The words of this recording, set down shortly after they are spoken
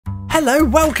Hello,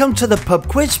 welcome to the pub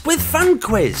quiz with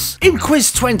FUNQUIZ. In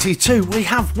quiz 22 we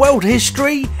have world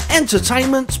history,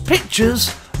 entertainment, pictures,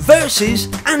 verses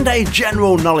and a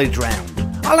general knowledge round.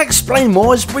 I'll explain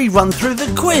more as we run through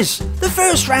the quiz. The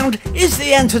first round is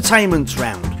the entertainment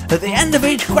round. At the end of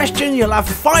each question you'll have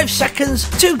 5 seconds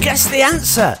to guess the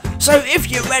answer. So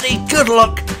if you're ready, good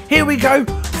luck. Here we go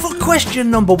for question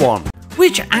number 1.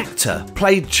 Which actor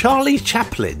played Charlie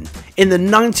Chaplin in the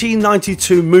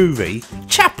 1992 movie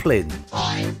Chaplin?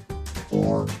 5,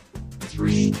 4,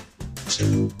 3,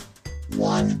 2,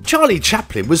 1. Charlie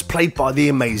Chaplin was played by the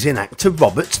amazing actor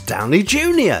Robert Downey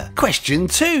Jr. Question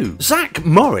 2. Zach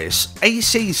Morris,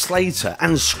 AC Slater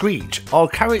and Screech are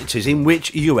characters in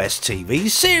which US TV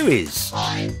series?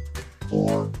 5,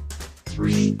 4,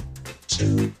 3,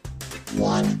 2,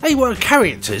 1. They were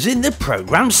characters in the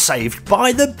programme Saved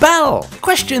by the Bell.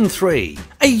 Question 3.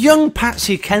 A young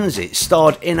Patsy Kensit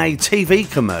starred in a TV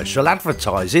commercial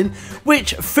advertising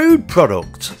which food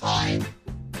product? 5,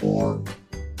 4,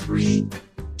 3,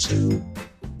 2,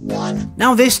 1.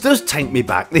 Now this does take me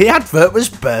back. The advert was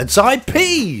Bird's Eye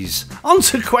Peas. On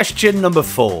to question number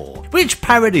 4. Which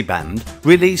parody band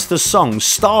released the song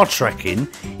Star Trekking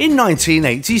in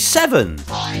 1987?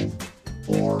 5,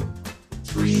 4,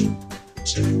 3,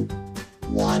 2,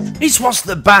 1. It was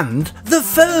the band The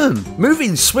Firm.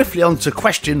 Moving swiftly on to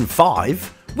question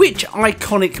 5. Which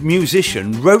iconic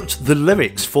musician wrote the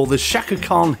lyrics for the Shaka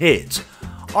Khan hit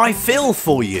I Feel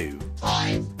For You?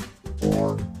 5,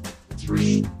 4,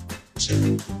 3,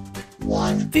 2,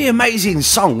 1. The amazing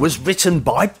song was written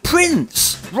by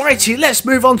Prince. Righty, let's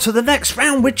move on to the next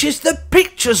round, which is the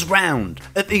pictures round.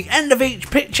 At the end of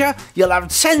each picture, you'll have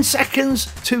 10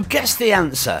 seconds to guess the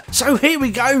answer. So here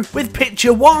we go with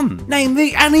picture 1. Name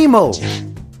the animal.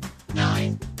 10,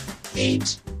 9,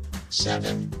 8,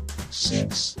 7,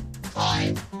 6,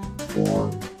 5,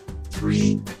 4,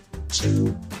 3,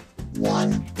 2,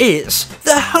 1. It's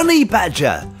the honey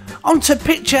badger. On to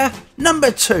picture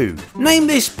number 2. Name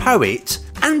this poet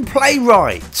and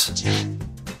playwright. 10,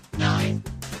 9,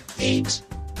 8,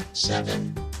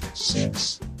 7,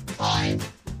 6,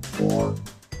 5, 4,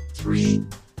 3,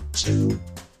 2,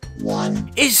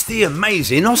 1. It's the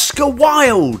amazing Oscar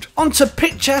Wilde. On to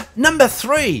picture number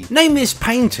 3. Name this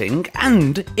painting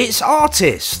and its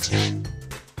artist. 10,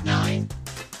 9,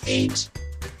 8,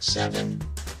 7,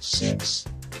 6,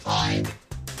 5,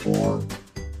 4,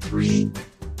 3,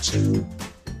 2,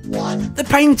 1. The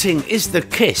painting is The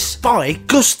Kiss by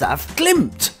Gustav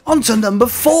Klimt. On to number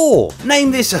 4. Name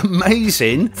this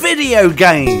amazing video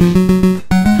game. 8,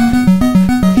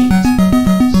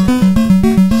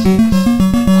 7, 6,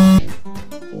 5,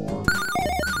 4,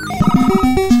 3,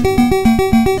 2,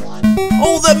 1.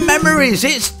 All the memories,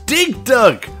 it's Dig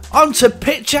Dug. On to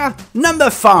picture number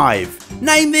 5.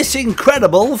 Name this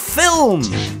incredible film.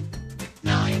 10,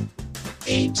 9,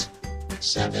 8,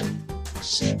 7,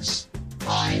 6,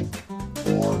 5,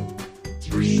 4,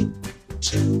 3,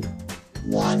 2,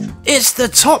 1. It's the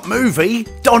top movie,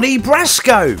 Donnie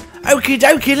Brasco. Okie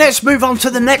dokie, let's move on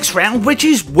to the next round, which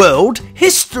is world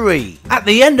history. At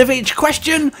the end of each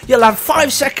question, you'll have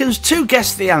 5 seconds to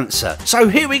guess the answer. So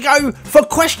here we go for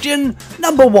question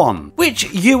number 1.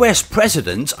 Which US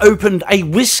president opened a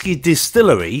whiskey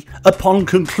distillery upon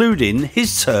concluding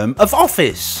his term of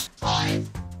office? 5,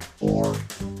 4,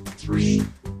 3,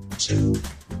 2,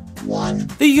 1.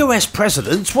 The US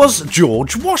president was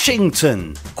George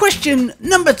Washington. Question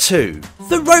number 2.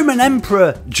 The Roman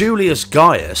Emperor Julius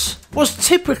Gaius was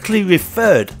typically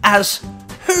referred as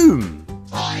whom?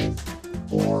 5,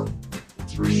 4,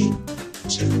 3,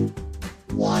 2,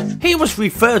 1. He was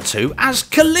referred to as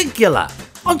Caligula.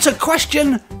 On to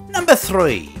question number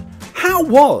 3. How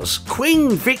was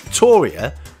Queen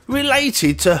Victoria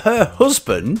related to her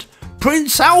husband,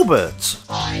 Prince Albert?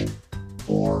 5,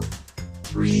 4,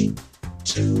 3,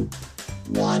 2,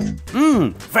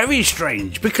 1. Very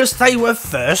strange, because they were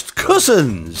first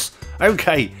cousins.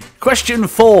 Okay, question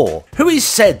 4. Who is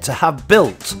said to have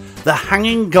built the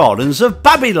Hanging Gardens of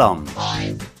Babylon?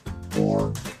 5,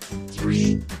 4,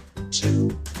 3, 2,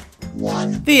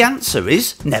 1. The answer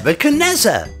is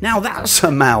Nebuchadnezzar. Now that's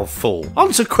a mouthful.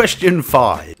 On to question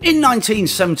 5. In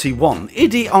 1971,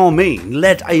 Idi Amin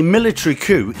led a military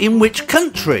coup in which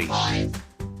country? 5,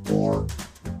 4,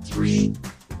 3,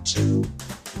 2,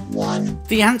 1.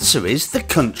 The answer is the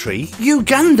country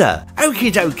Uganda.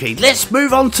 Okie dokie, let's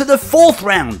move on to the 4th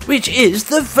round, which is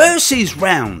the verses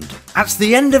round. At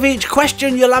the end of each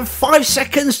question, you'll have 5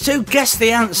 seconds to guess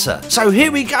the answer. So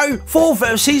here we go for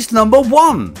verses number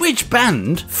 1. Which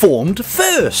band formed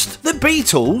first? The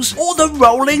Beatles or the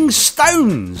Rolling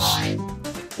Stones? 5,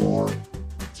 4,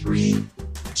 3,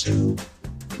 2,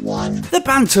 1. The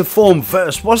band to form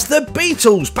first was the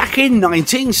Beatles back in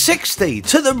 1960,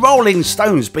 to the Rolling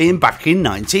Stones being back in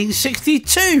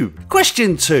 1962.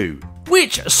 Question 2.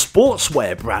 Which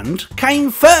sportswear brand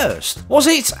came first? Was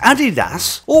it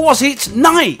Adidas or was it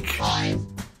Nike? 5,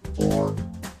 4,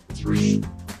 3,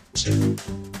 2,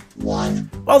 1.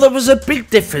 Well, there was a big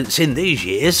difference in these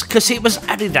years because it was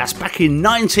Adidas back in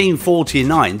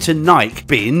 1949 to Nike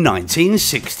being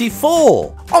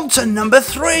 1964. On to number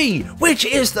 3. Which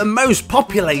is the most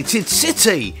populated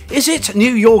city? Is it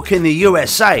New York in the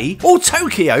USA or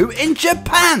Tokyo in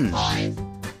Japan? 5,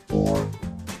 4,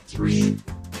 3,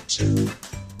 2,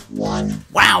 1.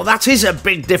 Wow, that is a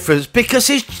big difference because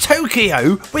it's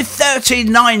Tokyo with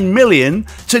 39 million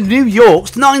to New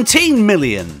York's 19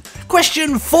 million.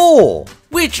 Question 4.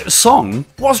 Which song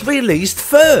was released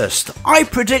first? I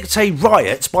Predict a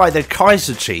Riot by the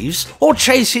Kaiser Chiefs or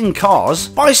Chasing Cars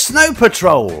by Snow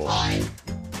Patrol? 5,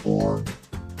 4,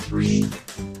 3,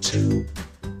 2,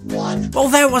 1. Well,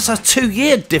 there was a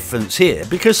 2-year difference here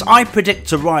because I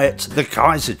Predict a Riot the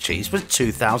Kaiser Chiefs was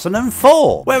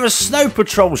 2004, whereas Snow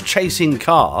Patrol's Chasing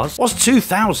Cars was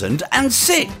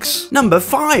 2006. Number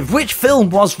 5. Which film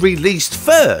was released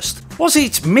first? Was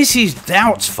it Mrs.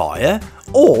 Doubtfire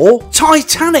or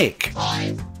Titanic?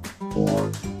 5,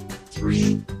 4,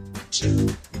 3,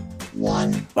 2,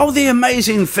 1. Well, the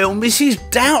amazing film Mrs.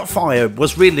 Doubtfire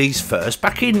was released first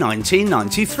back in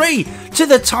 1993 to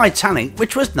the Titanic,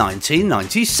 which was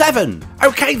 1997.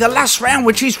 Okay, the last round,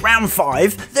 which is round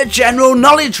 5, the general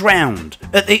knowledge round.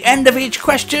 At the end of each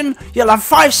question, you'll have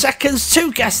 5 seconds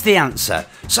to guess the answer.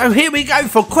 So here we go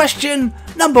for question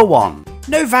number 1.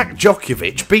 Novak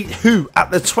Djokovic beat who at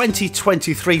the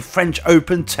 2023 French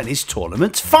Open tennis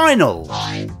tournament final?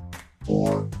 5,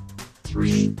 4,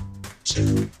 3,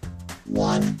 2,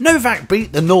 1. Novak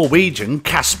beat the Norwegian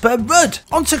Casper Ruud.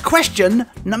 On to question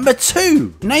number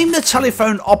 2. Name the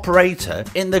telephone operator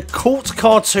in the cult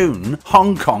cartoon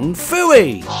Hong Kong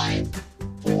Phooey. 5,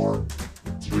 4,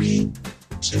 3,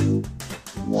 2,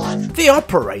 1. The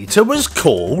operator was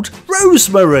called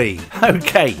Rosemary.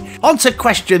 Okay, on to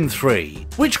question 3.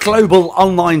 Which global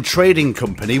online trading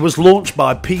company was launched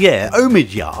by Pierre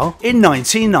Omidyar in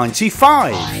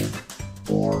 1995? 5,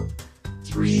 4,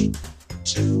 3,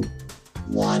 2,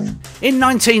 1. In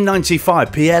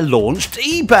 1995, Pierre launched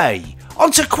eBay.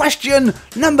 On to question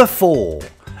number 4.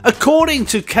 According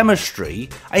to chemistry,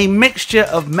 a mixture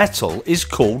of metal is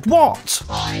called what?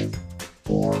 5,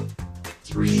 4,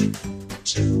 3,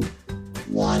 2,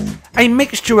 1. A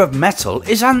mixture of metal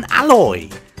is an alloy.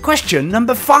 Question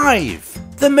number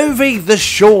 5. The movie The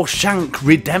Shawshank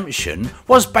Redemption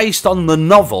was based on the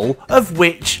novel of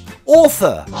which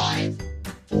author? 5,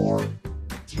 4,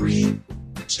 3,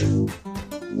 2,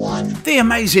 1. The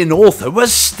amazing author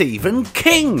was Stephen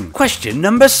King. Question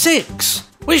number 6.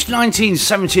 Which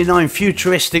 1979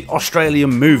 futuristic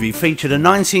Australian movie featured a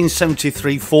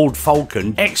 1973 Ford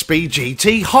Falcon XB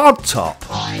GT hardtop?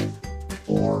 5,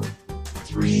 4,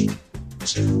 3,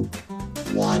 2,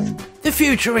 1. The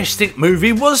futuristic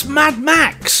movie was Mad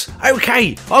Max.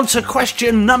 Okay, on to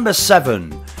question number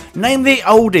 7. Name the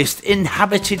oldest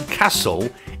inhabited castle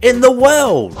in the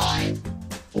world. 5,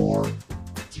 4,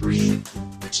 3,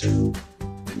 2,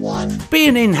 1.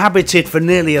 Being inhabited for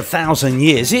nearly 1,000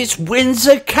 years, it's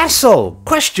Windsor Castle.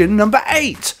 Question number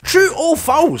 8. True or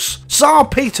false? Tsar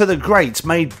Peter the Great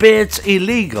made beards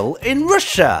illegal in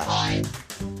Russia. 5,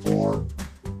 4,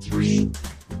 3,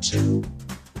 2,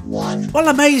 1. Well,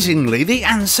 amazingly, the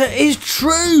answer is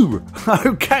true.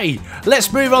 Okay,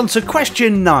 let's move on to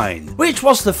question 9. Which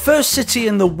was the first city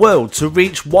in the world to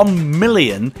reach 1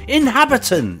 million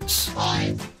inhabitants?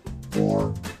 5,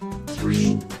 4,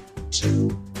 3, 2,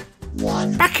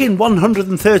 1. Back in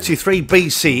 133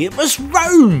 BC, it was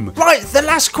Rome. Right, the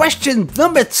last question,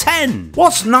 number 10.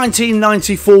 What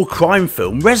 1994 crime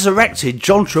film resurrected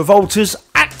John Travolta's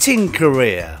acting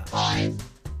career? 5,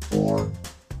 4,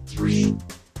 3,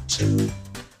 2,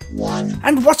 1.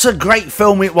 And what a great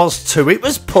film it was too, it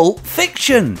was Pulp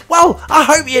Fiction. Well, I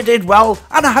hope you did well,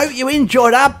 and I hope you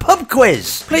enjoyed our pub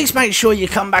quiz. Please make sure you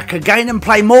come back again and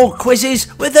play more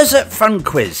quizzes with us at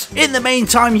FUNQUIZ. In the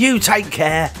meantime, you take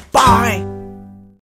care. Bye.